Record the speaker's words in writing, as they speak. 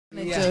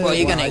Well,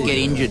 you're going to get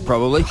injured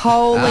probably.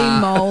 Holy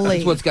moly.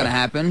 That's what's going to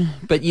happen.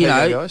 But, you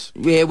know,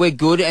 yeah, we're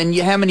good. And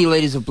how many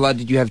litres of blood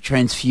did you have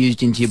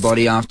transfused into your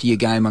body after your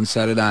game on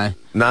Saturday?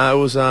 No, it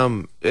was,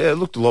 it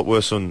looked a lot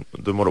worse than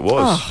what it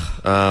was.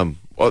 Oh.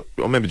 I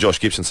remember Josh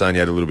Gibson saying he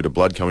had a little bit of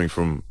blood coming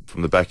from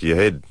the back of your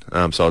head.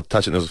 So I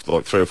touched it and there was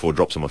like 3 or 4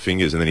 drops on my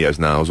fingers, and then he goes,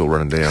 no, it was all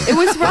running down. It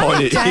was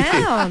running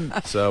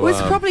down. So, it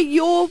was probably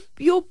your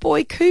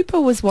boy Cooper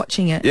was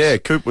watching it. Yeah,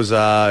 Coop was... he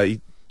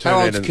turned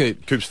How around old's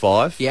Coop? Coop's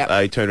 5.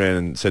 Yeah. He turned around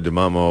and said to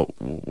Mum,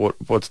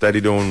 what's Daddy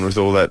doing with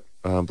all that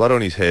blood on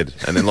his head?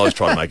 And then Loz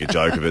tried to make a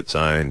joke of it,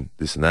 saying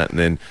this and that. And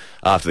then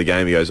after the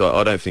game, he goes,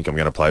 I don't think I'm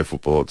going to play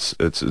football. It's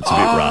a bit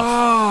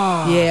rough.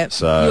 Yeah.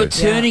 So you're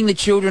turning the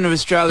children of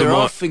Australia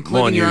off,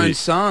 including your own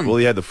son. Well,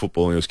 he had the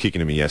football and he was kicking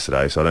to me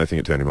yesterday, so I don't think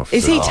it turned him off.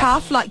 Is he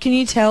tough? Like, can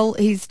you tell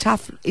he's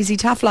tough? Is he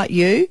tough like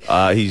you?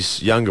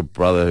 His younger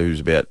brother,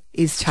 who's about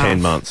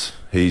 10 months.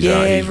 He's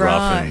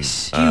rough. And,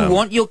 do you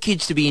want your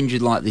kids to be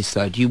injured like this,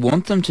 though? Do you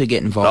want them to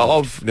get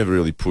involved? I've never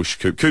really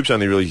pushed Coop. Coop's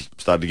only really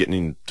started getting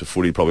into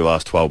footy probably the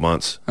last 12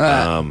 months.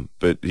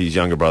 But his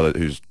younger brother,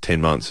 who's 10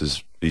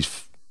 months,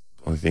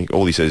 I think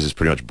all he says is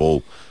pretty much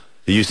ball.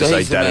 He used to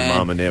say dad and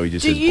mum, and now he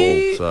just says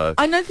ball. So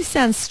I know this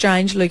sounds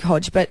strange, Luke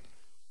Hodge, but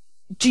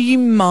do you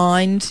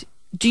mind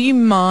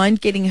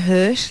getting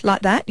hurt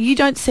like that? You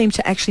don't seem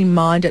to actually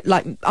mind it.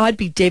 Like, I'd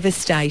be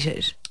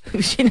devastated.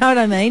 You know what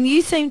I mean?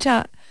 You seem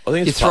to... I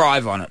think you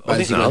thrive on it,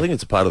 basically. I think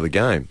it's a part of the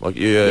game. Like,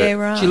 yeah,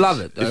 right. You love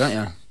it, though, don't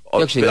you? I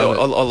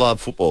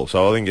love football,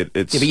 so I think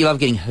it's... Yeah, but you love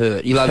getting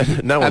hurt. You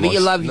love... no one but you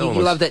likes,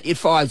 love that it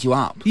fires you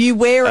up. You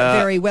wear it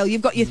very well.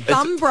 You've got your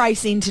thumb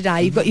brace in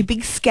today. You've got your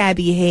big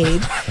scabby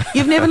head.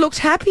 You've never looked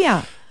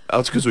happier. Oh,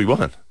 it's because we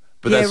won.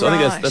 But I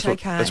think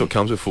that's what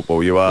comes with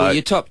football. You are... Well,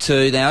 you're top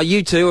 2 now.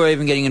 You two are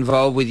even getting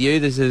involved with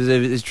you. There's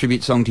a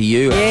tribute song to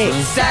you.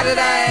 Yes.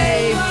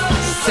 Saturday.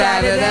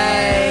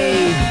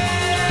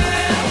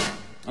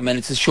 I mean,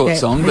 it's a short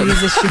song, but... It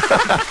is a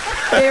short,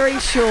 very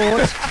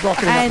short.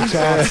 Rocking up the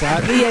charts,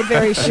 yeah,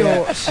 very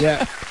short.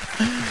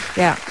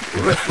 Yeah.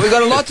 We've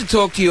got a lot to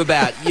talk to you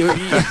about.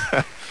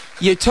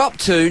 You're top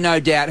 2, no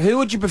doubt. Who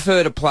would you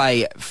prefer to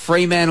play,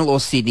 Fremantle or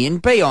Sydney?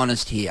 And be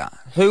honest here.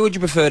 Who would you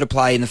prefer to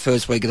play in the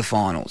first week of the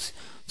finals?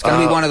 It's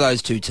going to be one of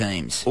those 2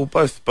 teams. Well,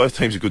 both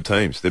teams are good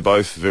teams. They're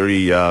both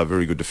very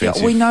good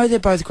defensive. Yeah, we know they're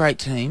both great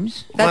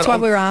teams. That's why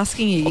we're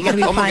asking you. You're going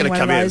to be playing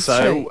one of those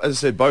two. As I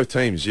said, both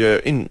teams.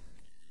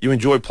 You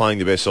enjoy playing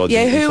the best sides.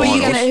 Yeah, in who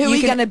finals. are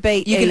you going to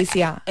beat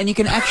easier? And you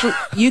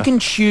can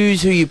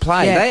choose who you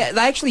play. Yeah.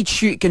 They actually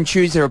can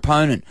choose their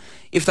opponent.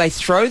 If they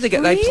throw the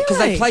game, because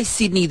they play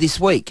Sydney this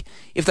week.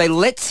 If they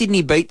let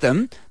Sydney beat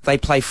them, they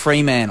play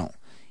Fremantle.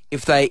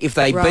 If they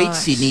beat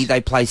Sydney, they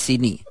play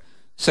Sydney.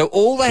 So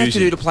all they have to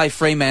do to play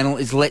Fremantle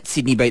is let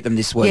Sydney beat them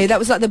this week. Yeah, that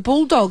was like the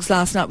Bulldogs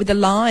last night with the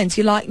Lions.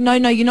 You're like, no,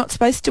 you're not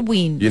supposed to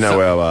win. You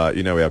know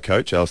our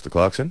coach, Alistair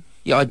Clarkson.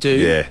 Yeah, I do.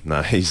 Yeah,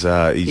 no, he's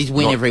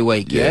win every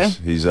week. Yes,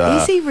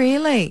 yeah, is he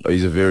really?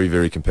 He's a very,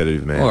 very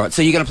competitive man. All right,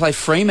 so you're going to play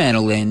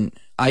Fremantle then.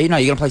 You're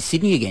going to play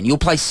Sydney again. You'll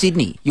play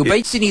Sydney. You'll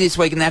beat Sydney this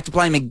week, and they have to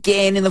play them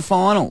again in the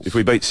finals. If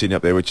we beat Sydney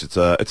up there, which it's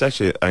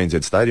actually at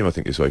ANZ Stadium, I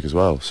think, this week as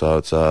well. So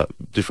it's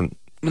different.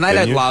 And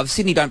they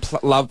Sydney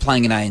don't love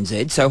playing in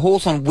ANZ, so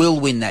Hawthorn will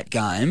win that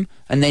game,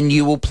 and then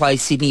you will play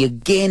Sydney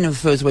again in the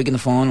first week in the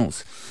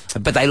finals.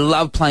 But they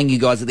love playing you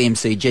guys at the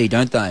MCG,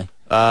 don't they?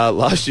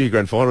 Last year,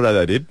 grand final day,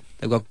 they did.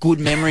 They've got good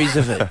memories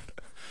of it.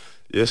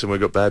 Yes, and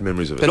we've got bad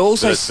memories of it. But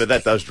also, but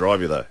that does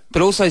drive you, though.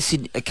 But also,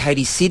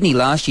 Katie, Sydney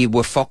last year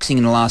were foxing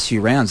in the last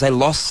few rounds. They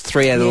lost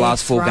 3 out of the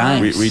last 4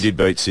 games. We did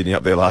beat Sydney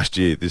up there last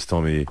year, this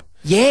time of year.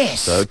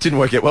 Yes. So it didn't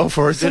work out well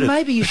for us, did it? So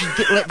maybe you should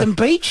let them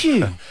beat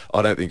you.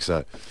 I don't think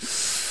so.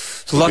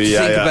 It's a lot to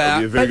think about. It'll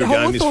be a very good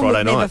game this Friday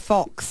would night. Never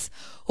fox.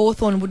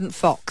 Hawthorn wouldn't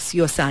fox,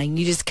 you're saying.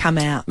 You just come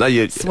out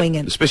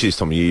swinging. Especially this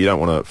time of year, you don't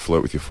want to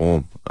flirt with your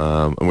form.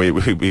 And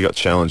we got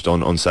challenged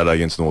on Saturday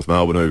against North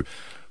Melbourne, who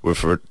were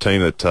for a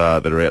team that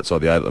are outside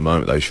the 8 at the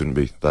moment. They shouldn't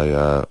be.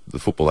 The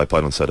football they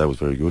played on Saturday was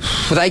very good.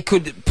 They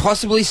could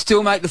possibly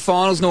still make the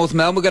finals, North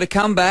Melbourne. We're going to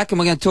come back and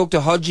we're going to talk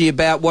to Hodge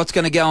about what's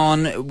going to go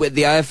on with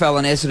the AFL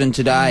and Essendon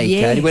today.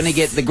 Yes. Katie. We're going to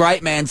get the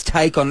great man's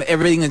take on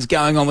everything that's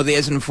going on with the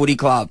Essendon Footy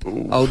Club.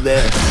 Hold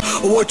there.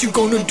 What you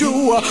gonna do?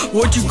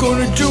 What you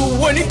gonna do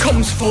when it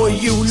comes for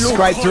you?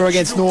 Straight through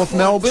against North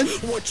Melbourne.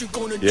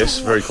 Yes,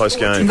 very close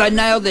game. They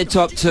nailed their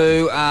top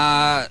 2.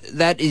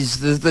 That is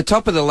the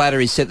top of the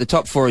ladder is set. The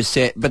top 4 is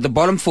set, but the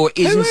bottom 4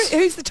 isn't.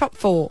 Who's the top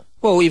 4?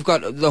 Well, you've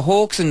got the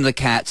Hawks and the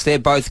Cats. They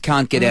both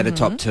can't get out of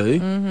top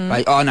 2.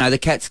 Oh no, the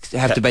Cats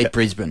have to beat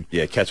Brisbane.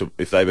 Yeah, Cats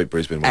if they beat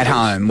Brisbane at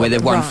home, where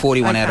they've won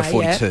 41 out of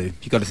 42. Yeah.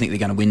 You've got to think they're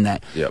going to win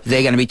that. Yep.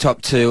 They're going to be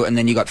top 2, and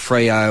then you've got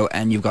Freo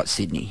and you've got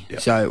Sydney.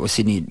 Yep. So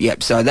Sydney.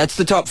 Yep. So that's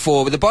the top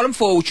 4. But the bottom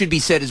 4 should be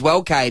set as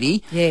well,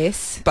 Katie.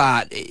 Yes.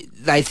 But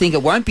they think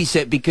it won't be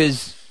set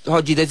because,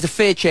 Hodgie, there's a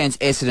fair chance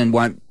Essendon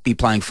won't be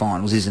playing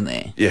finals, isn't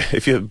there? Yeah,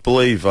 if you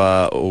believe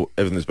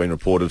everything that's been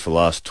reported for the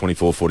last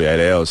 24,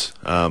 48 hours,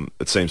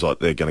 it seems like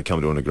they're going to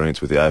come to an agreement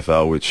with the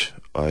AFL, which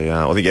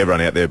I think everyone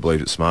out there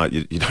believes it's smart.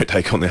 You don't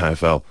take on the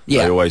AFL.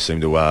 Yeah. They always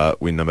seem to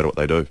win no matter what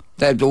they do.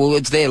 Well,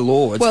 it's their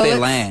law. It's their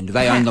land.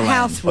 They own the land.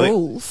 House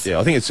rules.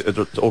 I think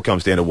it all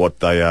comes down to what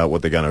they're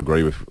going to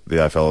agree with the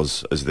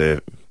AFL as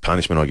their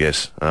punishment, I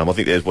guess. I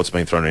think there's what's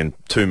been thrown in,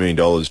 $2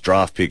 million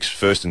draft picks,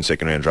 first and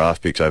second round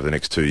draft picks over the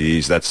next 2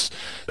 years. That's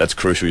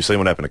crucial. You see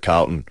what happened to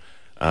Carlton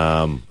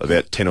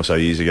about 10 or so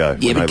years ago.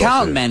 Yeah, but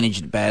Carlton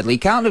managed it badly.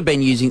 Carlton have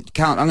been using...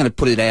 I'm going to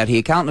put it out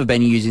here. Carlton have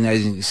been using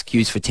those as an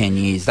excuse for 10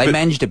 years. They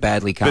managed it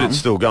badly, Carlton. But it's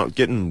still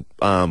getting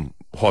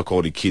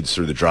high-quality kids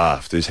through the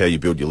draft is how you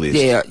build your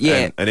list.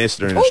 Yeah. And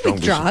Esther in Or a strong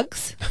with position.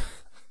 drugs.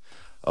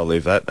 I'll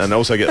leave that. And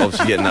also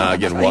obviously getting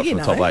White from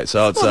the top 8.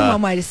 So it's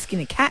one way to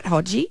skin a cat,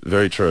 Hodgie.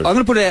 very true. I'm going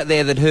to put it out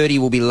there that Hurdy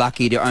will be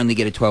lucky to only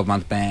get a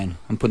 12-month ban.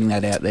 I'm putting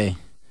that out there.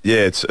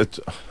 Yeah, it's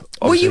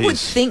Well, you would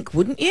think,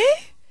 wouldn't you?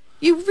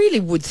 You really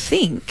would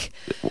think.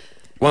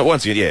 Well,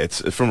 once again, yeah,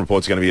 it's from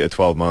reports going to be a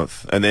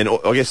 12-month, and then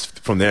I guess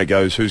from there it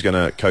goes. Who's going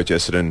to coach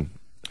Essendon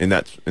in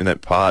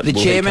that part? The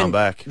Will he come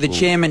back? The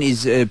chairman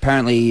is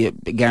apparently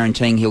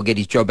guaranteeing he'll get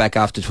his job back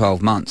after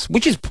 12 months,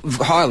 which is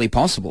highly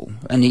possible,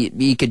 and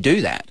he could do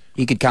that.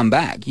 He could come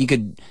back. They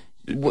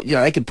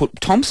could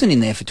put Thompson in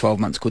there for 12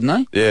 months, couldn't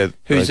they? Yeah,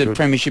 who's a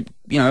premiership,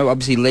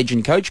 obviously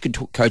legend coach, could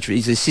coach.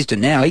 He's an assistant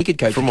now. He could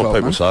coach. From for 12 what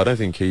people months. say, I don't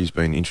think he's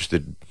been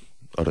interested.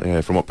 I don't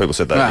know, from what people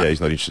said, that he's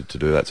not interested to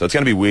do that. So it's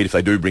going to be weird if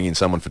they do bring in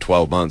someone for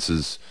 12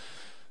 months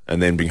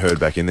and then bring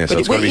Hurd back in there. So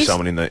it's going to be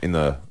someone in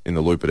the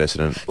loop at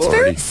Essendon. It's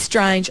very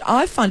strange.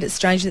 I find it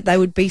strange that they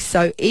would be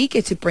so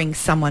eager to bring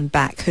someone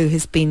back who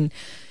has been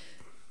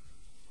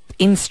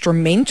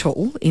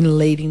instrumental in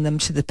leading them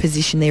to the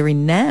position they're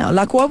in now.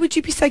 Like, why would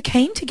you be so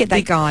keen to get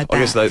that guy back? I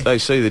guess they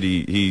see that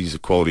he's a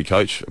quality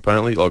coach,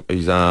 apparently. Like,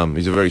 he's a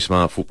very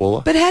smart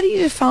footballer. But how do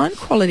you define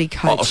quality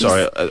coach? Oh,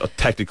 sorry,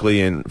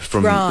 tactically, and he's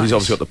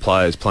obviously got the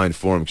players playing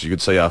for him, because you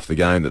could see after the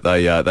game that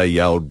they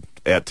yelled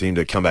out to him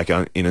to come back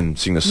in and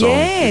sing the song.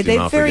 Yeah, they're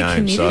after very the game.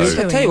 committed to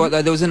him. I'll tell you what,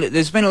 though,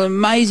 there's been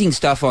amazing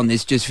stuff on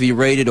this, just for you to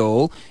read it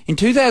all. In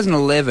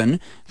 2011,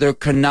 the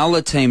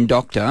Cronulla team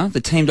doctor, the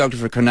team doctor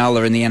for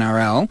Cronulla in the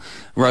NRL,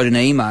 wrote an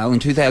email in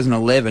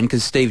 2011,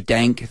 because Steve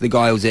Dank, the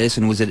guy who was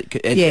Essendon, was at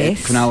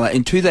Cronulla.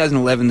 In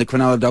 2011, the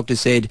Cronulla doctor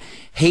said,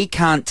 he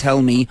can't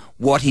tell me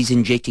what he's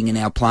injecting in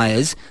our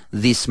players.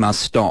 This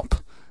must stop.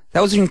 That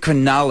was in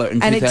Cronulla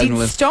in 2011. And it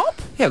did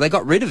stop? Yeah, they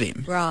got rid of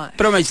him. Right.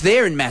 But almost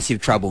they're in massive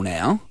trouble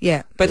now.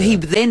 Yeah. But he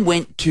then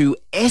went to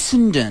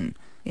Essendon.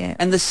 Yeah.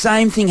 And the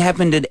same thing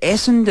happened at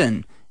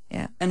Essendon.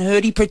 Yeah. And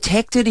Hurdy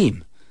protected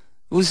him.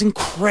 It was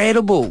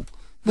incredible.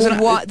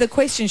 Well, the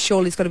question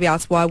surely has got to be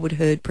asked, why would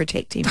Hurd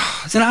protect him?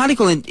 It's an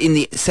article in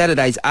the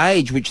Saturday's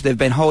Age, which they've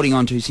been holding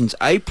on to since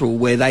April,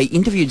 where they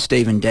interviewed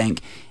Stephen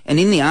Dank. And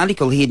in the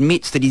article, he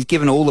admits that he's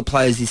given all the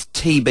players this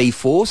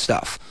TB4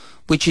 stuff,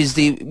 which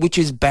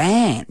is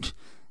banned.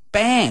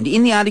 Banned.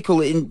 In the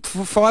article, in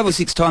 5 or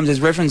 6 times, there's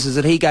references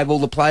that he gave all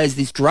the players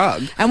this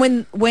drug.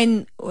 And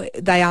when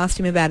they asked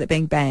him about it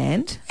being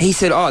banned, he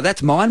said, "Oh,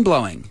 that's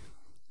mind-blowing.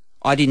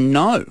 I didn't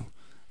know."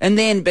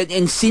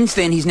 And since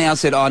then, he's now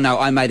said, "Oh no,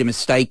 I made a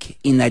mistake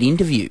in that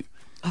interview."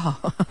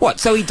 Oh. What?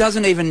 So he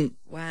doesn't even...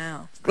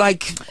 Wow.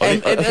 Like... I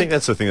think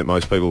that's the thing that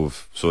most people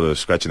have sort of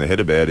scratching their head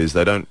about, is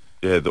they don't...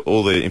 Yeah,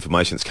 all the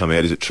information that's come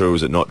out, is it true,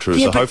 is it not true?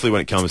 Yeah, so hopefully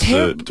when it comes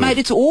to... Mate,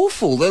 it's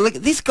awful. Like,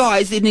 this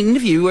guy's in an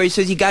interview where he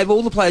says he gave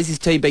all the players his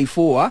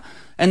TB4,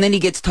 and then he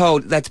gets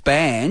told that's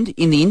banned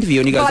in the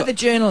interview, and he goes... By the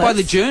journalist. By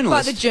the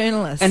journalist. By the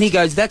journalist. And he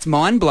goes, that's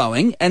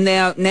mind-blowing, and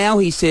now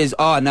he says,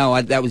 oh,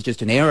 no, that was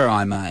just an error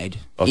I made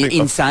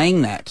in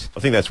saying that.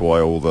 I think that's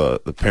why all the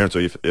parents...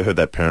 You heard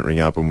that parent ring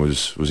up and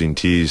was in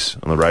tears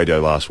on the radio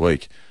last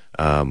week.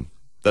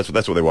 That's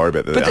what they're worried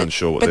about. They're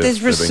unsure what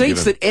there's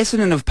receipts that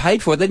Essendon have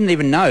paid for. They didn't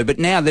even know. But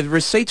now there's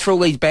receipts for all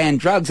these banned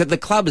drugs that the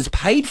club has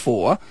paid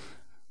for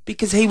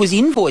because he was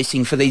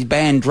invoicing for these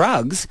banned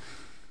drugs.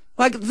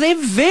 Like, they're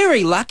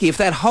very lucky if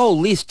that whole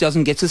list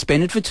doesn't get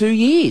suspended for 2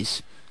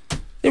 years.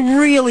 They're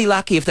really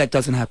lucky if that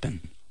doesn't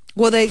happen.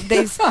 Well,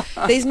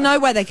 there's no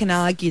way they can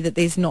argue that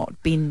there's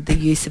not been the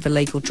use of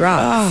illegal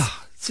drugs.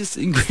 It's just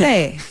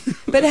incredible.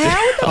 But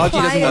how the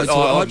players...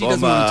 Hodge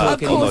doesn't want to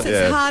talk. Of course,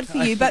 it's hard for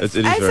you, but it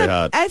is very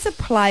hard. As a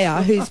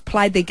player who's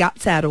played their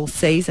guts out all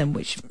season,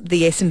 which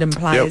the Essendon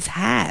players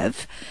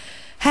have,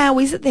 how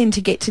is it then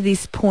to get to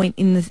this point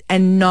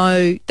and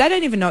know they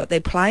don't even know what they're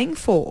playing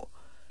for?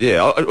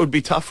 Yeah, it would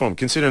be tough for them,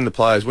 considering the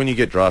players, when you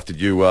get drafted,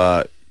 you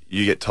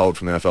get told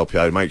from the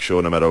NFLPA to make sure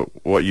no matter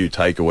what you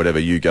take or whatever,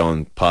 you go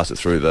and pass it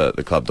through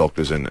the club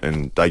doctors,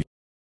 and they...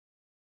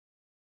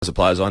 As a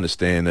players, I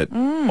understand that.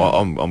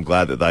 I'm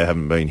glad that they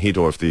haven't been hit,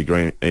 or if the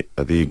agreement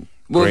with the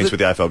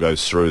AFL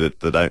goes through, that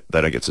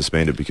they don't get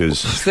suspended,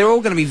 because they're all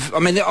going to be.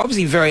 I mean, they're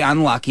obviously very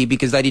unlucky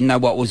because they didn't know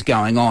what was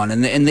going on,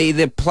 and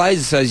the Players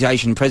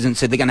Association president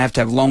said they're going to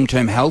have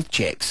long-term health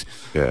checks.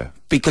 Yeah.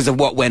 Because of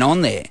what went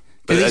on there.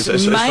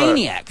 This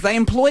maniac. They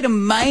employed a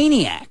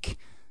maniac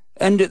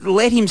and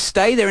let him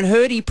stay there, and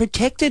Hurdy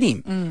protected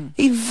him.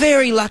 He's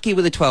very lucky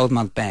with a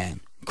 12-month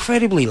ban.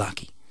 Incredibly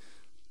lucky.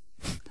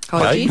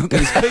 Hodgie.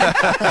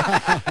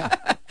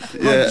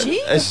 Yeah,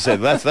 Hodgie? as you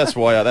said, that's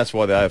why the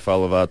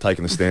AFL have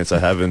taken the stance they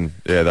have, and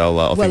yeah, they'll.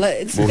 I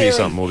think we'll hear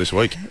something more this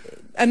week.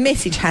 A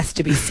message has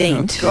to be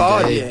sent.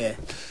 God, yeah.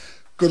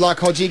 Good luck,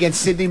 Hodgie,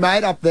 against Sydney,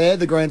 mate, up there.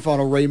 The grand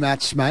final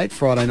rematch, mate,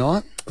 Friday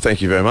night.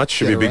 Thank you very much.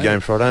 Should be a big game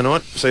Friday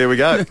night. See how we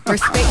go.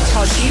 Respect,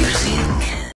 Hodgie.